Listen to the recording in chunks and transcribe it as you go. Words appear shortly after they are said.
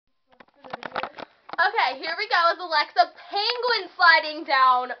Okay, here we go with Alexa penguin sliding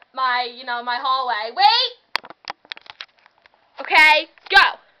down my, my hallway. Wait! Okay,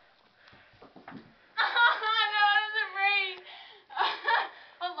 go! No, it doesn't rain.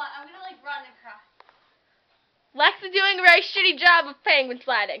 Hold on, I'm gonna like run across. Alexa doing a very shitty job of penguin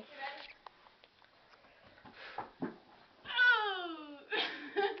sliding.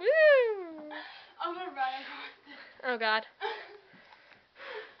 I'm gonna run across this. Oh god.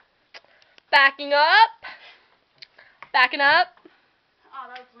 Backing up. Backing up. Oh,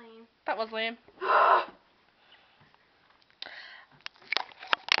 that was lame. That was lame.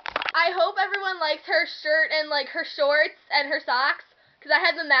 I hope everyone likes her shirt and like her shorts and her socks, because I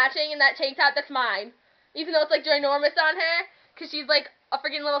had them matching, and that tank top, that's mine. Even though it's like ginormous on her, because she's like a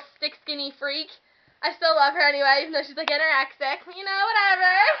freaking little stick skinny freak. I still love her anyway, even though she's like anorexic. You know,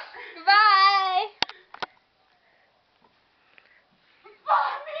 whatever. Bye.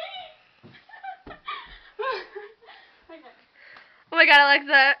 Oh my god,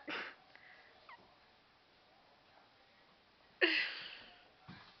 Alexa.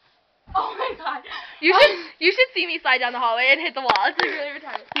 Oh my god. You should see me slide down the hallway and hit the wall. It's like really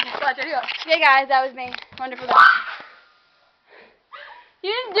retarded. Watch, ready, go. Okay guys, that was me. Wonderful.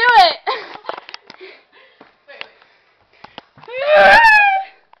 You didn't do it. Wait.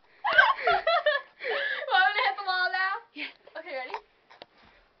 Well, I'm gonna hit the wall now. Yes. Okay, ready?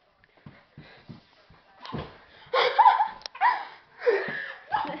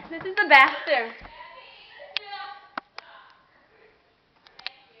 This is the bathroom.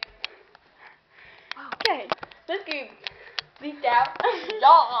 Okay, this game leaked out.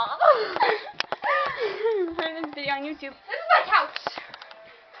 Yeah. Put this video on YouTube. This is my couch.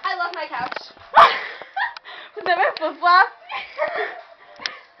 I love my couch. Was that my flip flop?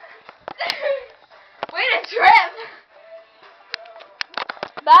 Way to trip.